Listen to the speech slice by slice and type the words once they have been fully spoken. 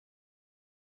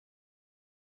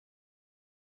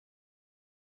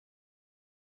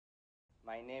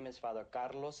My name is Father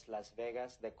Carlos Las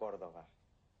Vegas de Cordova.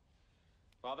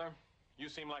 Father, you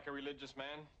seem like a religious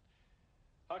man.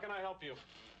 How can I help you?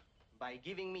 By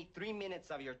giving me 3 minutes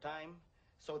of your time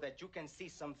so that you can see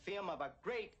some film of a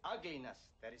great ugliness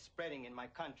that is spreading in my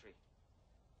country.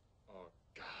 Oh,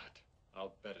 God.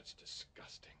 I'll bet it's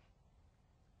disgusting.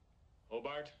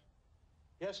 Hobart?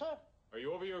 Yes, sir? Are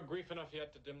you over your grief enough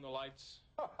yet to dim the lights?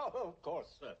 Oh, of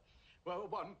course, sir. Well,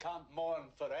 one can't mourn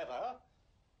forever.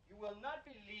 You will not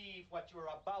believe what you are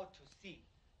about to see.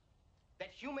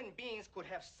 That human beings could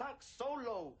have sunk so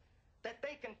low that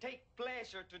they can take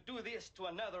pleasure to do this to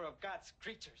another of God's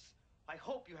creatures. I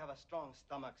hope you have a strong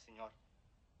stomach, senor.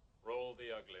 Roll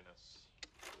the ugliness.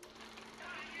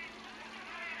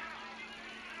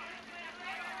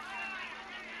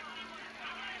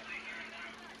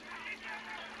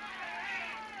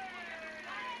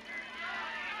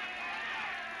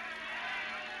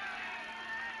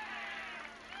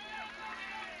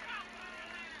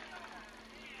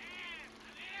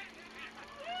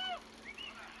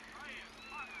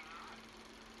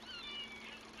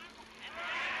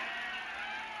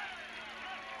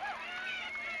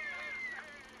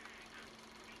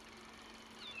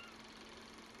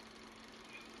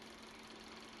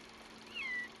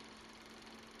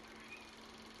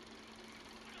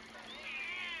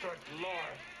 Good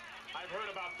Lord. I've heard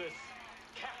about this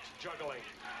cat juggling.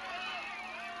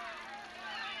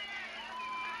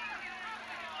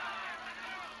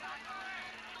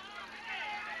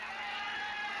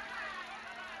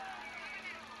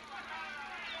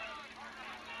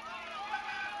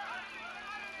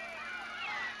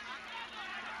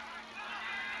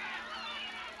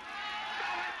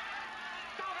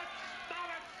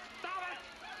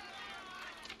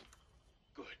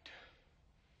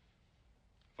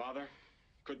 Father,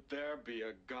 could there be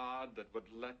a God that would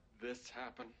let this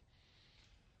happen?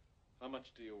 How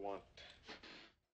much do you want?